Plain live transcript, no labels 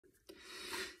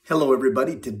Hello,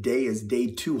 everybody. Today is day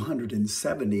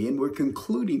 270, and we're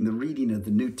concluding the reading of the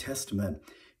New Testament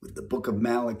with the book of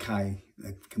Malachi,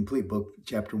 the complete book,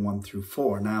 chapter 1 through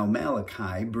 4. Now,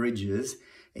 Malachi bridges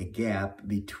a gap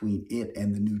between it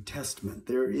and the New Testament.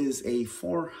 There is a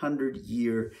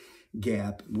 400-year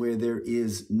gap where there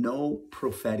is no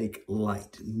prophetic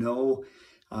light, no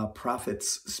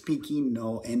prophets speaking,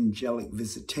 no angelic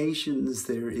visitations.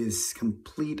 There is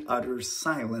complete, utter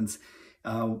silence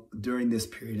during this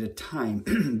period of time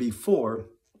before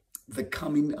the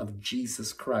coming of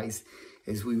Jesus Christ,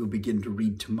 as we will begin to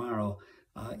read tomorrow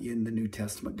in the New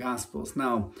Testament Gospels.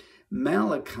 Now,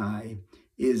 Malachi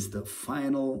is the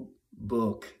final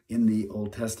book in the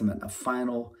Old Testament, a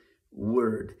final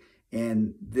word.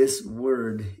 And this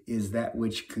word is that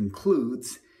which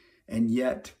concludes and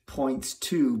yet points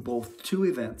to both two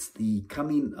events, the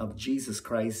coming of Jesus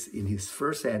Christ in his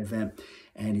first advent,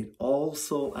 and it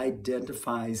also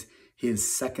identifies his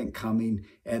second coming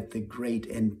at the great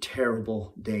and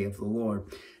terrible day of the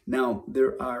Lord. Now,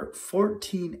 there are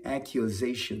 14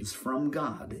 accusations from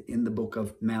God in the book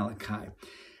of Malachi.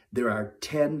 There are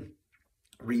 10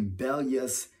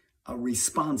 rebellious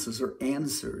responses or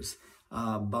answers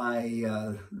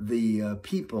by the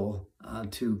people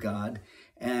to God,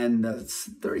 and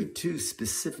 32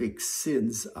 specific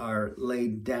sins are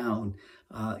laid down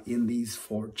in these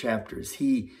 4 chapters.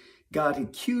 God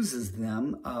accuses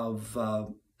them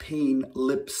of paying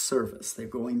lip service. They're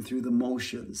going through the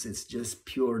motions. It's just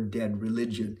pure dead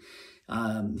religion.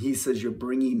 He says you're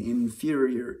bringing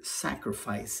inferior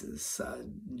sacrifices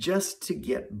just to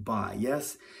get by.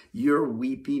 Yes, you're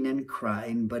weeping and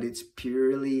crying, but it's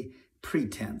purely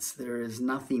pretense. There is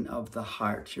nothing of the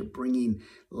heart. You're bringing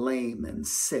lame and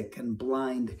sick and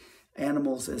blind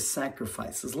animals as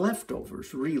sacrifices.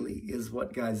 Leftovers, really, is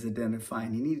what God's identifying.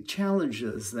 And he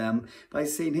challenges them by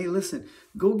saying, hey, listen,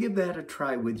 go give that a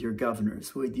try with your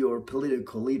governors, with your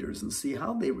political leaders, and see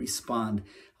how they respond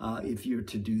if you're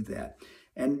to do that.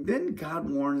 And then God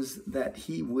warns that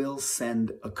he will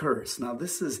send a curse. Now,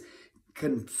 this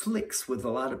conflicts with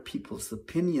a lot of people's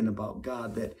opinion about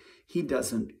God, that he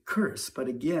doesn't curse. But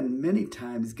again, many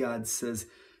times God says,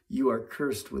 you are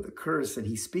cursed with a curse, and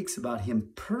he speaks about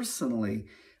him personally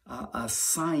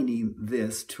assigning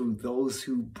this to those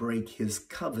who break his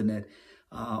covenant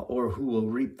or who will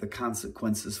reap the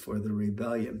consequences for the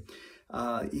rebellion.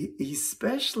 He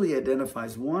especially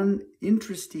identifies one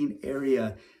interesting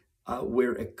area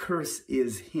where a curse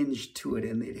is hinged to it,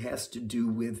 and it has to do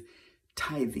with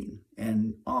tithing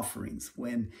and offerings.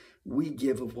 When we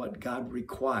give of what God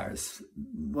requires,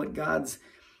 what God's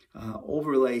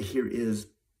overlay here is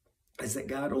that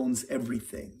God owns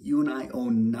everything. You and I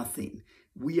own nothing.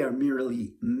 We are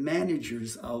merely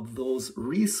managers of those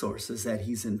resources that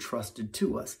he's entrusted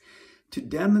to us. To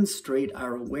demonstrate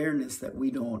our awareness that we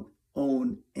don't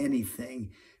own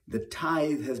anything, the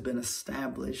tithe has been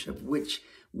established, of which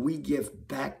we give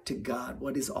back to God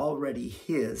what is already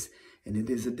his. And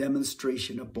it is a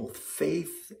demonstration of both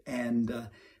faith and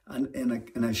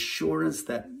an assurance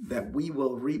that we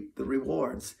will reap the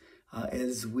rewards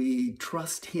as we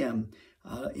trust him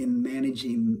in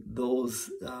managing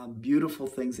those beautiful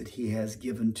things that he has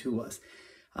given to us.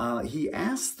 He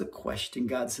asks the question,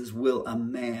 God says, will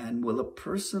a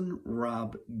person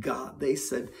rob God? They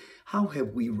said, how have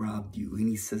we robbed you? And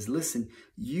he says, listen,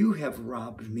 you have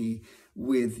robbed me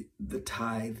with the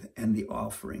tithe and the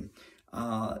offering.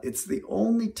 It's the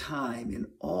only time in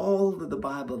all of the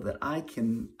Bible that I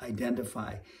can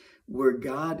identify where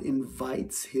God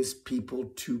invites his people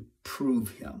to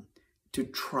prove him, to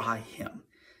try him.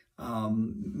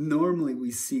 Normally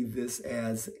we see this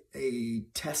as a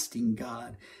testing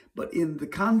God, but in the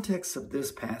context of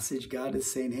this passage, God is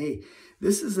saying, hey,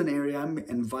 this is an area I'm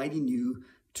inviting you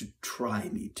to try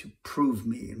me, to prove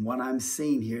me, and what I'm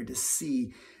saying here to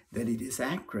see that it is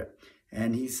accurate.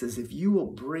 And he says, if you will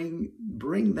bring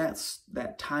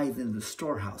that tithe into the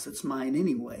storehouse, it's mine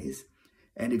anyways.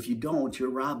 And if you don't, you're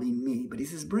robbing me. But he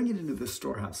says, bring it into the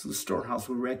storehouse. The storehouse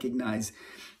we recognize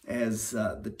as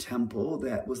the temple.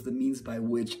 That was the means by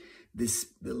which the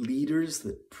leaders,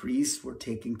 the priests were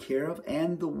taken care of,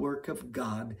 and the work of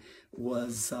God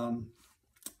was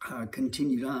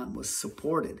continued on, was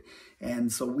supported.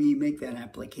 And so we make that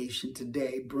application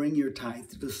today. Bring your tithe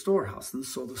to the storehouse. And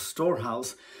so the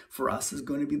storehouse for us is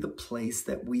going to be the place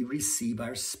that we receive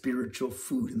our spiritual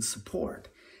food and support.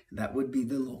 That would be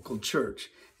the local church.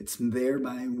 It's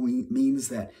thereby means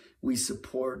that we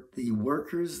support the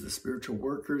workers, the spiritual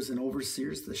workers and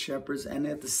overseers, the shepherds, and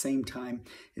at the same time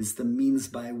is the means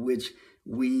by which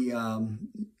we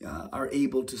are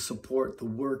able to support the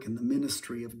work and the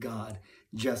ministry of God,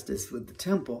 just as with the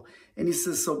temple. And he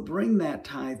says, so bring that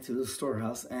tithe to the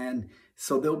storehouse, and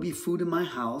so there'll be food in my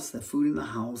house. The food in the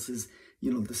house is,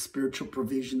 the spiritual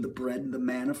provision, the bread and the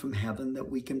manna from heaven that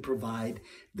we can provide,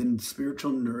 the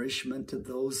spiritual nourishment to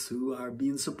those who are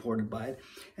being supported by it.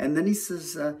 And then he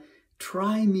says,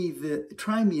 try me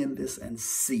in this and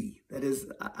see. That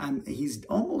is, he's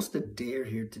almost a dare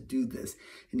here to do this.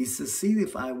 And he says, see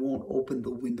if I won't open the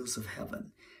windows of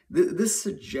heaven. This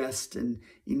suggests an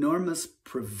enormous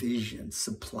provision,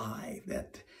 supply,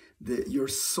 that your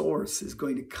source is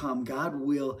going to come. God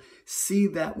will see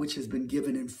that which has been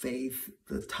given in faith,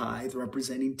 the tithe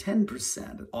representing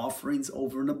 10%, offerings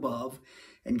over and above.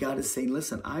 And God is saying,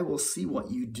 listen, I will see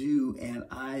what you do, and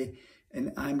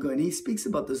I'm going. He speaks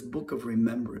about this book of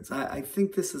remembrance. I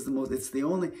think this is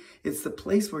it's the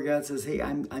place where God says, hey,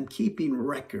 I'm keeping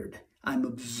record. I'm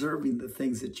observing the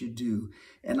things that you do,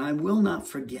 and I will not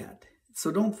forget. So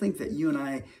don't think that you and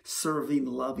I serving,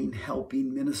 loving,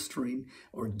 helping, ministering,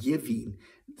 or giving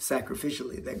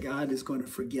sacrificially, that God is going to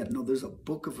forget. No, there's a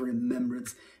book of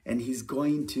remembrance, and he's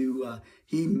going to,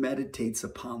 he meditates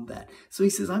upon that. So he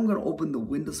says, I'm going to open the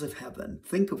windows of heaven.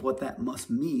 Think of what that must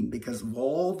mean, because of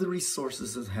all the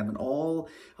resources of heaven, all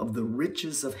of the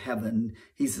riches of heaven.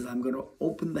 He says, I'm going to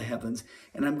open the heavens,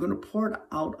 and I'm going to pour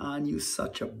out on you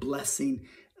such a blessing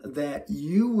that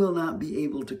you will not be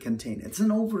able to contain. It's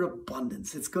an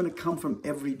overabundance. It's going to come from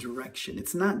every direction.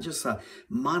 It's not just a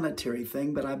monetary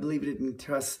thing, but I believe it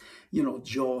entrusts,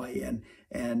 joy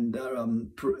and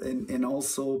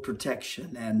also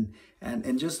protection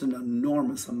and just an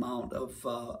enormous amount of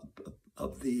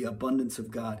the abundance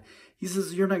of God. He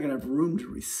says you're not going to have room to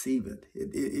receive it.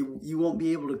 You won't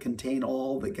be able to contain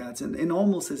all that God's in. And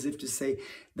almost as if to say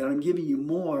that I'm giving you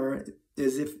more,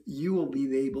 as if you will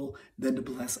be able then to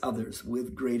bless others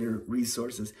with greater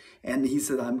resources. And he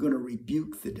said, I'm going to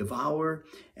rebuke the devourer,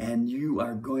 and you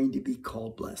are going to be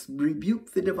called blessed.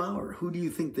 Rebuke the devourer. Who do you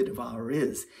think the devourer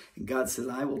is? And God says,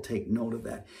 I will take note of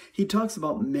that. He talks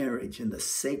about marriage and the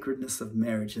sacredness of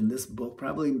marriage in this book,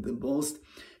 probably the most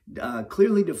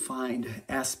clearly defined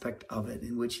aspect of it,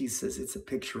 in which he says it's a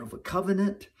picture of a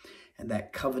covenant. And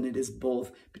that covenant is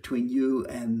both between you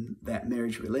and that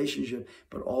marriage relationship,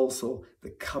 but also the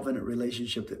covenant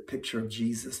relationship, the picture of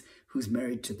Jesus who's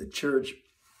married to the church.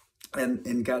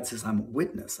 And God says, I'm a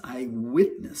witness. I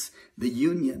witness the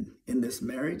union in this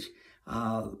marriage.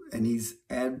 And he's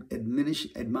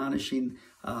admonishing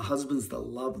husbands to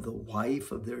love the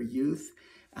wife of their youth,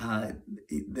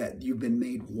 that you've been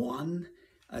made one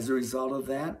as a result of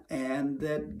that, and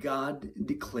that God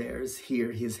declares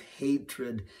here his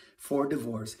hatred for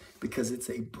divorce because it's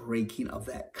a breaking of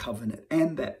that covenant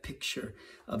and that picture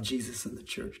of Jesus and the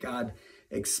church. God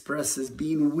expresses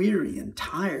being weary and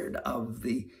tired of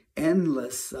the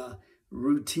endless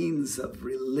routines of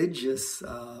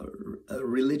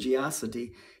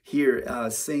religiosity here,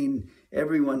 saying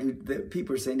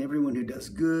people are saying everyone who does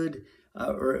good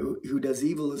or who does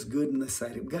evil is good in the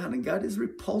sight of God. And God is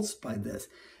repulsed by this.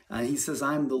 He says,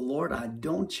 I'm the Lord, I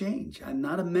don't change. I'm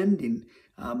not amending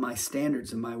my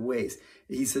standards and my ways.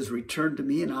 He says, return to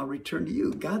me and I'll return to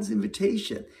you. God's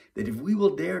invitation that if we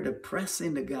will dare to press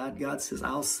into God, God says,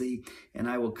 I'll see and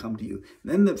I will come to you.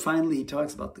 Then finally, he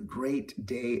talks about the great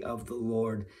day of the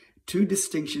Lord. Two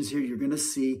distinctions here. You're going to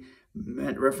see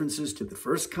references to the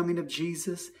first coming of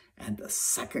Jesus and the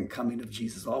second coming of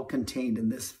Jesus, all contained in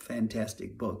this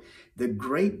fantastic book. The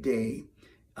great day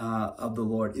of the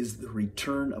Lord is the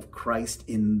return of Christ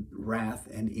in wrath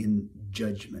and in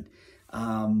judgment.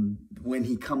 When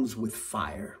he comes with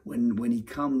fire, when he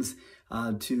comes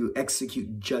to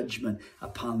execute judgment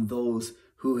upon those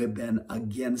who have been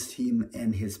against him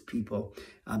and his people.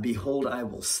 Behold, I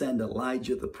will send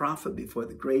Elijah the prophet before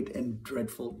the great and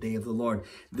dreadful day of the Lord.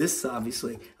 This,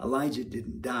 obviously, Elijah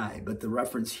didn't die, but the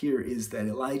reference here is that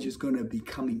Elijah is going to be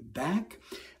coming back,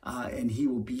 and he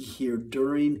will be here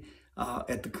during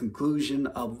at the conclusion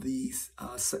of the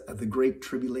Great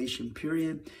Tribulation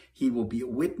period. He will be a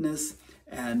witness.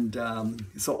 And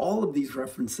so all of these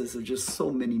references are just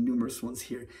so many numerous ones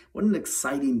here. What an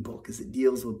exciting book, as it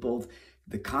deals with both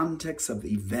the context of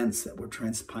events that were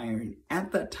transpiring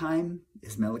at that time,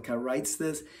 as Malachi writes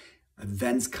this,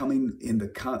 events coming in the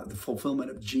fulfillment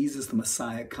of Jesus, the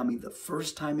Messiah, coming the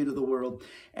first time into the world,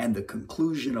 and the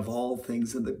conclusion of all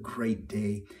things in the great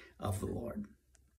day of the Lord.